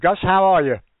Gus, how are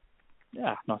you?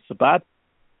 Yeah, not so bad.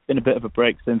 Been a bit of a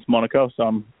break since Monaco, so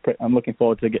I'm looking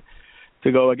forward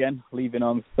to go again. Leaving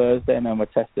on Thursday, and then we're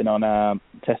testing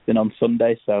on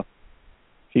Sunday. So a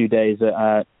few days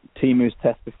at Timu's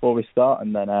test before we start,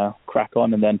 and then crack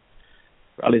on, and then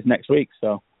rallies next week.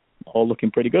 So all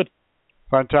looking pretty good.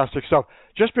 Fantastic stuff.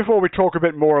 Just before we talk a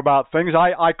bit more about things,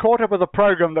 I caught up with a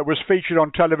program that was featured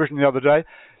on television the other day.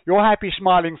 Your happy,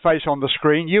 smiling face on the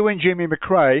screen, you and Jimmy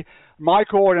McRae,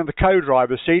 Mike Orr in the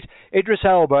co-driver's seat, Idris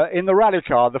Elba in the rally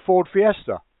car, the Ford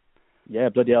Fiesta. Yeah,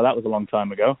 bloody hell, that was a long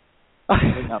time ago. I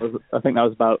think that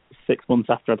was about 6 months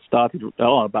after I'd started,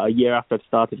 about a year after I'd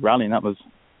started rallying. That was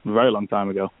a very long time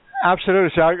ago. Absolutely.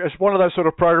 So it's one of those sort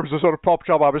of programs that sort of popped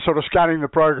up. I was sort of scanning the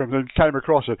program and came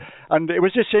across it. And it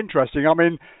was just interesting. I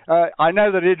mean, I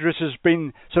know that Idris has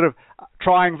been sort of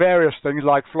trying various things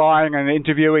like flying and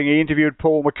interviewing. He interviewed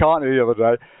Paul McCartney the other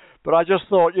day. But I just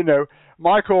thought,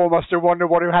 Michael must have wondered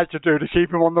what he had to do to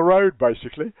keep him on the road,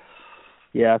 basically.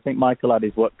 Yeah, I think Michael had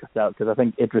his work cut out because I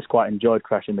think Idris quite enjoyed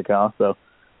crashing the car. So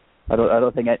I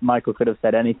don't think Michael could have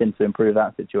said anything to improve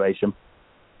that situation.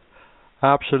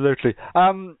 Absolutely.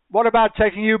 What about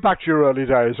taking you back to your early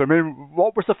days? I mean,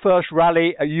 what was the first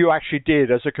rally you actually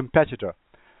did as a competitor?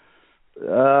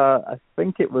 I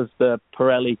think it was the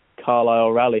Pirelli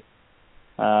Carlisle Rally,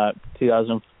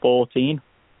 2014,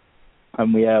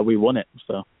 and we won it.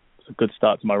 So it's a good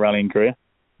start to my rallying career.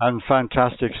 And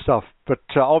fantastic stuff. But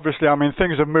obviously, I mean,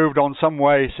 things have moved on some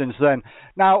way since then.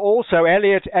 Now, also,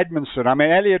 Elliot Edmondson. I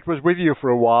mean, Elliot was with you for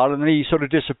a while, and then he sort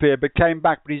of disappeared, but came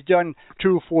back. But he's done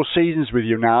 2 or 4 seasons with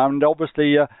you now, and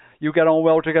obviously, you get on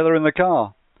well together in the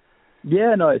car.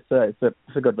 Yeah, no, it's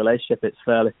a good relationship. It's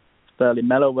fairly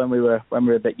mellow. When we were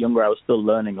a bit younger, I was still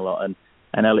learning a lot,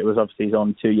 and Elliot was obviously he's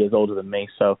only 2 years older than me.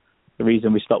 So the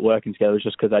reason we stopped working together was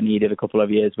just because I needed a couple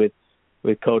of years with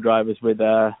co-drivers with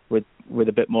a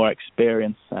bit more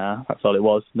experience. That's all it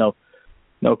was.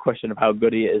 No question of how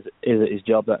good he is at his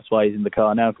job. That's why he's in the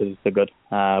car now, because he's so good.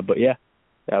 But yeah,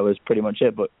 that was pretty much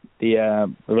it. But the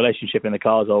relationship in the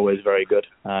car is always very good.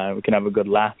 We can have a good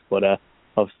laugh, but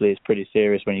obviously it's pretty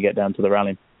serious when you get down to the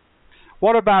rallying.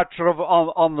 What about sort of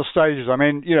on the stages? I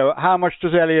mean, how much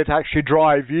does Elliot actually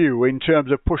drive you in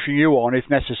terms of pushing you on if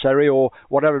necessary or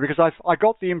whatever? Because I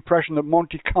got the impression that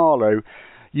Monte Carlo,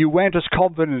 you weren't as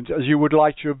confident as you would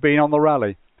like to have been on the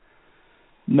rally.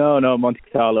 No, Monte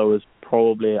Carlo was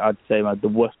probably, I'd say, the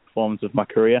worst performance of my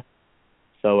career.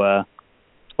 So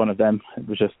it's one of them. It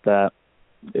was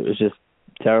just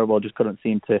terrible. Just couldn't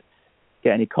seem to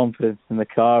get any confidence in the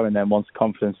car. And then once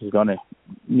confidence is gone,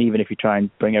 even if you try and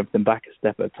bring everything back a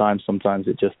step at a time, sometimes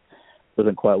it just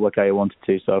doesn't quite work how you want it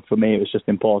to. So for me, it was just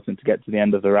important to get to the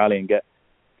end of the rally and get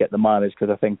the mileage,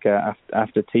 because I think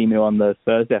after Timu on the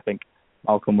Thursday, I think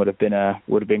Malcolm would have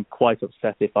been quite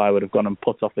upset if I would have gone and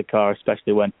put off the car,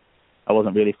 especially when I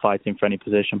wasn't really fighting for any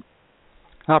position.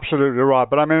 Absolutely right.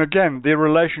 But I mean, again, the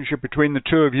relationship between the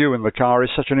two of you in the car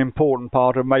is such an important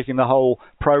part of making the whole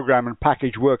program and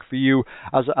package work for you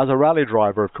as a rally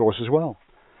driver, of course, as well.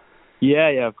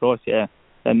 Yeah, of course, yeah.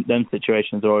 And them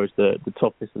situations are always the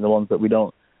toughest and the ones that we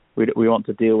want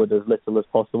to deal with as little as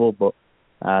possible. But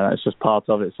it's just part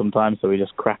of it sometimes. So we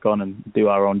just crack on and do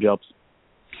our own jobs.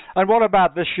 And what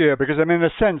about this year? Because, I mean, in a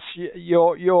sense,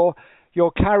 you're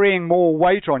carrying more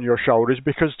weight on your shoulders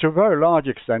because, to a very large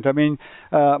extent, I mean,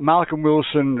 Malcolm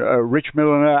Wilson, Rich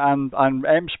Milner and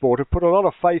M Sport have put a lot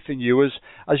of faith in you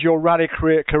as your rally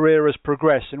career has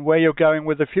progressed and where you're going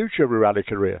with the future of your rally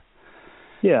career.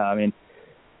 Yeah, I mean,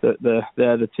 they're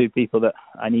the two people that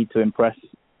I need to impress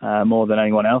more than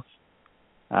anyone else.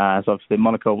 So obviously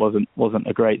Monaco wasn't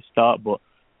a great start, but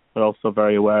also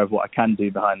very aware of what I can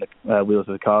do behind the wheels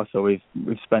of the car. So we've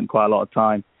spent quite a lot of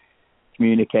time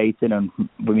communicating, and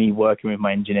with me working with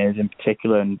my engineers in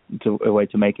particular, and a way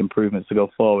to make improvements to go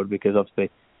forward, because obviously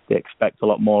they expect a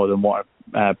lot more than what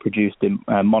I produced in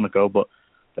Monaco, but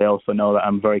they also know that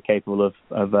I'm very capable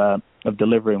of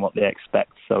delivering what they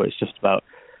expect. So it's just about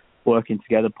working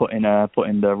together, putting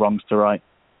the wrongs to right.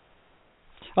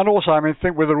 And also, I mean,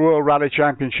 think with the Royal Rally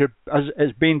Championship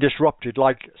has been disrupted,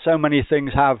 like so many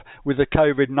things have with the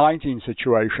COVID-19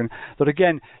 situation, that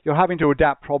again, you're having to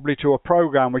adapt probably to a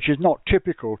program which is not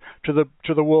typical to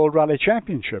the World Rally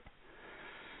Championship.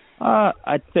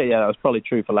 I'd say, yeah, that was probably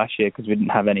true for last year, because we didn't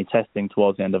have any testing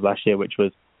towards the end of last year, which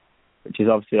is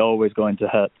obviously always going to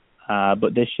hurt.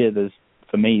 But this year,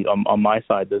 for me, on my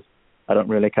side, I don't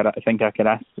really think I could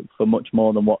ask for much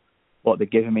more than what they're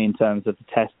giving me in terms of the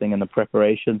testing and the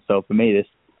preparation. So for me,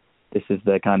 this is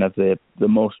the kind of the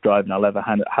most driving I'll ever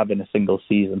have in a single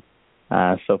season.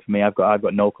 So for me, I've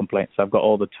got no complaints. I've got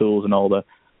all the tools and all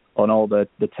all the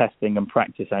testing and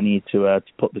practice I need to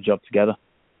put the job together.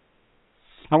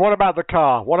 And what about the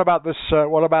car? What about this?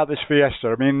 What about this Fiesta?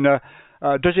 I mean,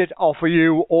 does it offer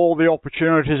you all the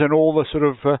opportunities and all the sort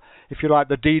of, if you like,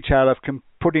 the detail of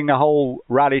putting a whole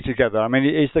rally together? I mean,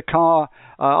 is the car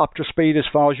up to speed as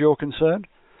far as you're concerned?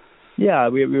 Yeah,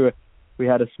 we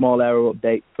had a small aero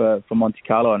update for Monte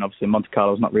Carlo, and obviously Monte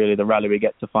Carlo is not really the rally we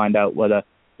get to find out whether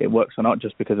it works or not,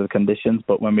 just because of the conditions.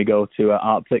 But when we go to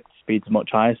Arctic, the speed's much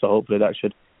higher, so hopefully that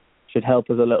should help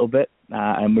us a little bit.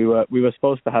 And we were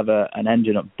supposed to have an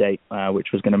engine update, which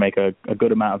was going to make a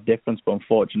good amount of difference, but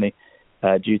unfortunately,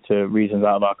 due to reasons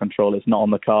out of our control, it's not on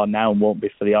the car now and won't be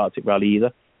for the Arctic Rally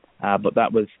either. But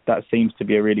that seems to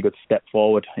be a really good step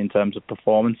forward in terms of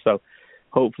performance. So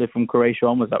hopefully from Croatia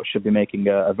onwards, that should be making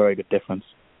a very good difference.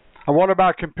 And what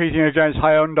about competing against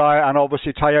Hyundai and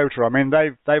obviously Toyota? I mean,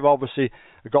 they've obviously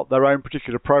got their own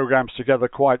particular programs together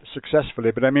quite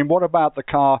successfully. But I mean, what about the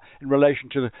car in relation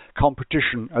to the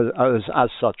competition as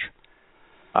such?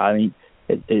 I mean,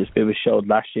 it was showed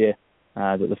last year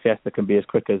that the Fiesta can be as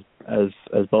quick as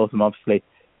both of them. Obviously,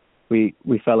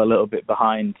 we fell a little bit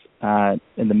behind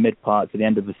in the mid part to the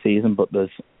end of the season, but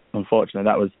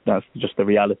unfortunately that's just the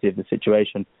reality of the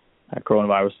situation.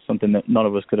 Coronavirus is something that none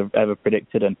of us could have ever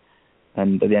predicted,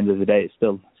 and at the end of the day, it's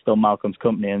still Malcolm's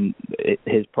company, and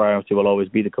his priority will always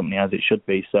be the company, as it should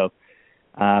be. So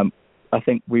I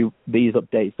think these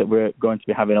updates that we're going to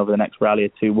be having over the next rally or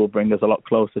two will bring us a lot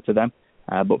closer to them.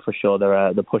 But for sure,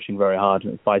 they're pushing very hard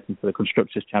and fighting for the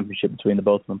Constructors' Championship between the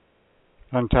both of them.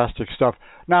 Fantastic stuff.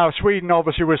 Now, Sweden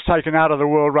obviously was taken out of the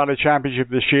World Rally Championship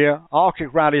this year.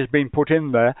 Arctic Rally has been put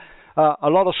in there. A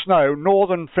lot of snow.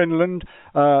 Northern Finland,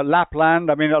 Lapland,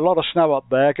 I mean, a lot of snow up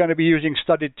there. Going to be using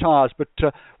studded tyres, but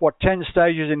 10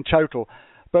 stages in total.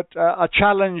 But a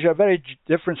challenge, a very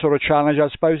different sort of challenge, I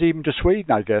suppose, even to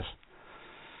Sweden, I guess.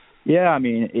 Yeah, I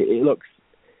mean, it looks,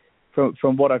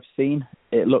 from what I've seen,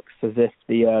 it looks as if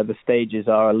the stages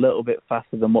are a little bit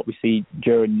faster than what we see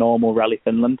during normal Rally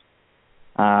Finland.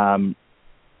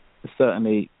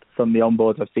 Certainly, from the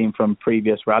onboards I've seen from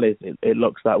previous rallies, it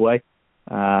looks that way.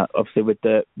 Obviously, with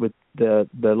the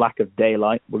lack of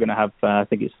daylight, we're going to have I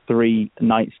think it's 3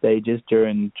 night stages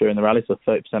during the rally. So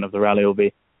 30% of the rally will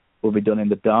be done in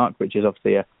the dark, which is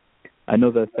obviously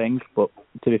another thing. But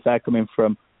to be fair, coming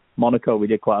from Monaco, we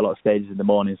did quite a lot of stages in the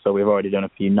morning, so we've already done a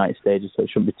few night stages, so it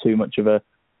shouldn't be too much of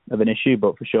an issue.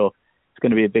 But for sure, it's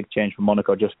going to be a big change for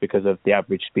Monaco just because of the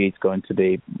average speed is going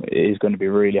to be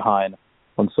really high. And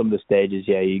on some of the stages,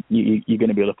 yeah, you're going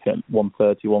to be looking at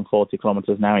 130, 140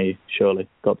 kilometres an hour, surely,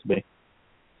 got to be.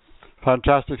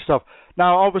 Fantastic stuff.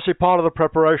 Now, obviously, part of the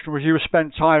preparation was you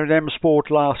spent time at M Sport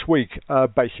last week,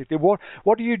 basically.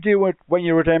 What do you do when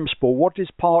you're at M Sport? What is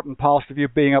part and parcel of you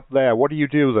being up there? What do you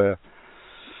do there?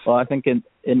 Well, I think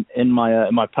in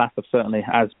my past, I've certainly,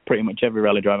 as pretty much every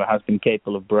rally driver has been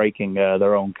capable of breaking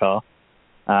their own car.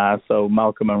 So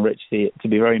Malcolm and Rich see it to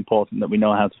be very important that we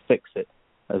know how to fix it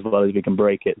as well as we can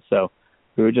break it. So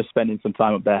we were just spending some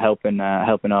time up there helping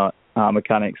our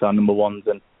mechanics, our number ones,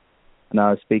 and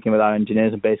speaking with our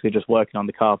engineers and basically just working on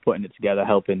the car, putting it together,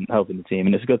 helping the team.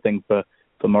 And it's a good thing for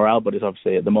morale, but it's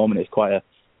obviously at the moment it's quite a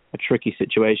tricky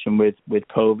situation with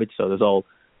COVID. So there's all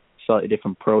slightly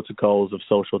different protocols of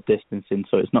social distancing.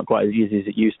 So it's not quite as easy as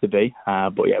it used to be.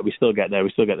 But yeah, we still get there.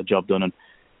 We still get the job done. And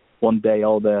one day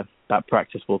all that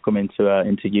practice will come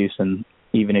into use. And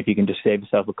even if you can just save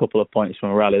yourself a couple of points from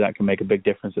a rally, that can make a big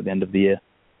difference at the end of the year.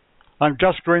 And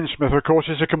Gus Greensmith, of course,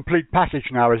 is a complete package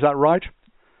now. Is that right?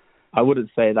 I wouldn't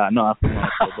say that, not after Monaco,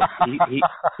 but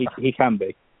he can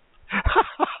be.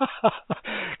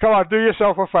 Come on, do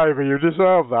yourself a favour. You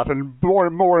deserve that, and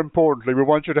more importantly, we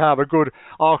want you to have a good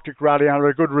Arctic rally and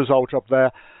a good result up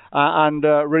there, and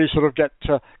really sort of get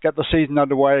the season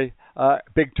underway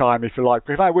big time, if you like.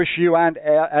 Because I wish you and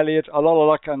Elliot a lot of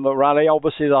luck in the rally.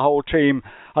 Obviously, the whole team.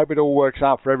 Hope it all works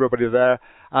out for everybody there,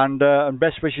 and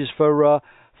best wishes for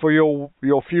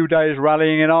your few days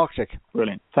rallying in Arctic.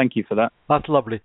 Brilliant. Thank you for that. That's lovely.